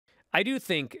I do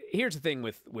think, here's the thing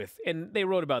with, and they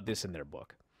wrote about this in their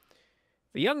book.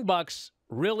 The Young Bucks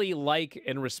really like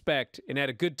and respect and had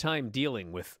a good time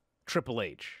dealing with Triple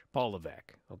H, Paul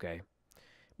Levesque, okay?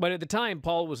 But at the time,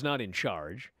 Paul was not in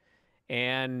charge,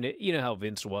 and you know how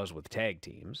Vince was with tag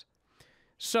teams.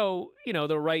 So, you know,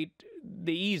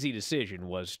 the easy decision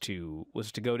was to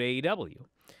go to AEW.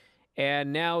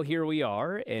 And now here we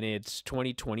are, and it's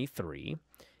 2023,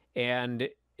 and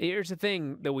here's the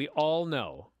thing that we all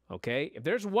know, okay? If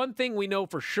there's one thing we know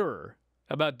for sure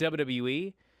about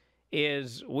WWE,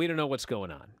 is we don't know what's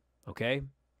going on, okay?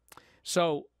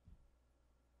 So,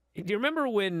 do you remember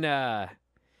when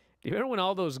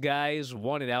all those guys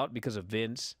wanted out because of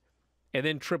Vince, and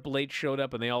then Triple H showed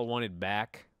up and they all wanted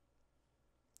back?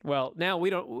 Well, now we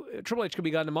don't. Triple H could be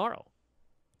gone tomorrow.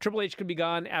 Triple H could be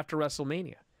gone after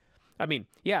WrestleMania. I mean,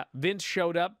 yeah, Vince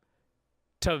showed up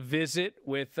to visit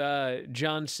with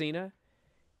John Cena,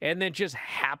 and then just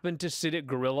happened to sit at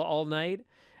Gorilla all night.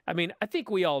 I mean, I think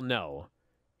we all know.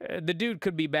 The dude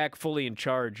could be back fully in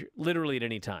charge literally at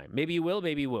any time. Maybe he will,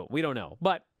 maybe he won't. We don't know.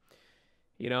 But,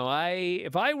 you know,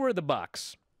 if I were the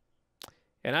Bucks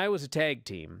and I was a tag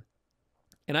team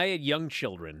and I had young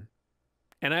children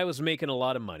and I was making a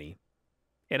lot of money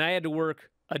and I had to work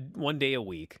one day a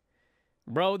week,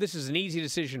 bro, this is an easy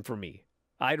decision for me.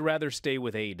 I'd rather stay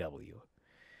with AEW.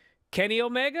 Kenny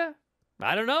Omega?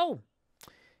 I don't know.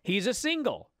 He's a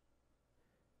single.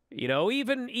 You know,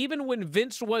 even when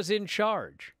Vince was in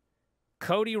charge,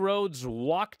 Cody Rhodes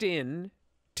walked in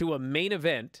to a main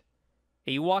event.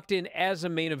 He walked in as a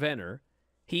main eventer.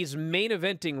 He's main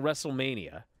eventing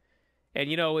WrestleMania. And,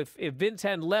 you know, if Vince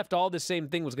hadn't left, all the same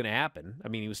thing was going to happen. I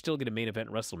mean, he was still going to main event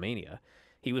WrestleMania.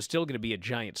 He was still going to be a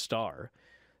giant star.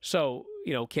 So,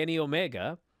 you know, Kenny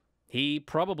Omega, he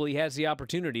probably has the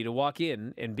opportunity to walk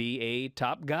in and be a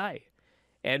top guy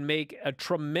and make a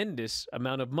tremendous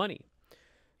amount of money.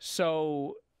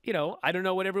 So, you know, I don't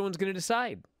know what everyone's going to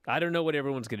decide. I don't know what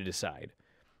everyone's going to decide.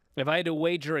 If I had to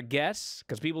wager a guess,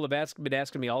 because people have been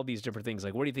asking me all these different things,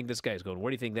 like, where do you think this guy's going? Where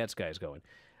do you think that guy's going?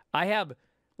 Let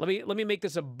me make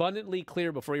this abundantly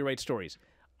clear before you write stories.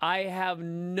 I have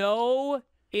no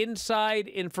inside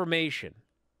information.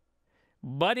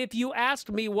 But if you ask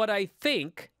me what I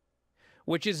think,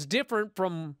 which is different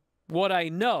from what I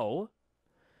know,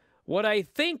 what I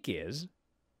think is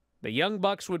the Young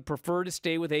Bucks would prefer to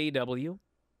stay with AEW.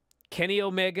 Kenny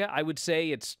Omega, I would say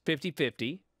it's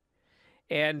 50-50.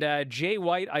 And Jay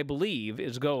White, I believe,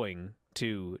 is going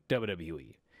to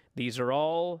WWE. This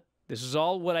is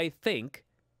all what I think,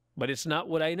 but it's not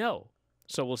what I know.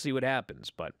 So we'll see what happens.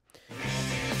 But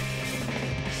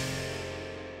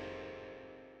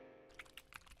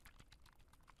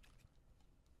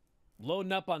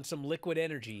loading up on some liquid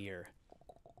energy here.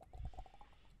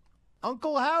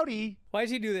 Uncle Howdy. Why does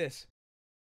he do this?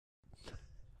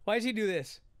 Why does he do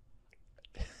this?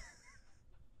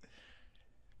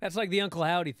 That's like the Uncle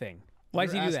Howdy thing. Why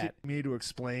does he do that? Me to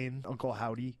explain Uncle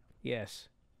Howdy? Yes.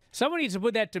 Someone needs to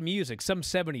put that to music, some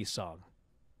 70s song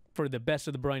for the best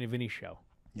of the Bryan and Vinny show.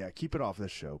 Yeah, keep it off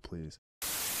this show, please.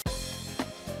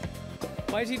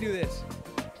 Why does he do this?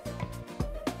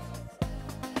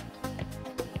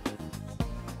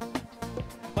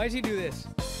 Why does he do this?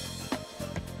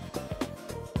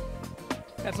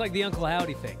 That's like the Uncle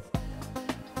Howdy thing.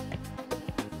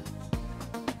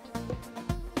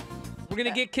 We're going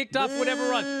to get kicked off whatever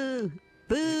run.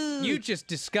 Boo! You just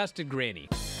disgusted Granny.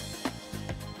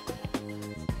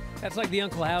 That's like the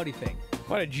Uncle Howdy thing.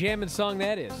 What a jamming song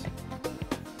that is.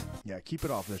 Yeah, keep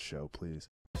it off this show, please.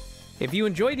 If you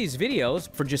enjoy these videos,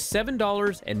 for just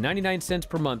 $7.99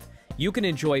 per month, you can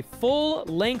enjoy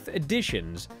full-length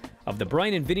editions of The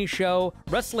Bryan and Vinny Show,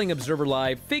 Wrestling Observer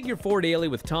Live, Figure 4 Daily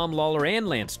with Tom Lawler and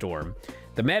Lance Storm,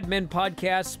 the Mad Men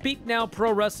Podcast, Speak Now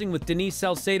Pro Wrestling with Denise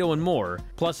Salcedo, and more,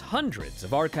 plus hundreds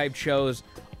of archived shows,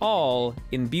 all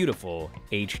in beautiful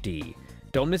HD.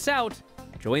 Don't miss out.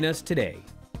 Join us today.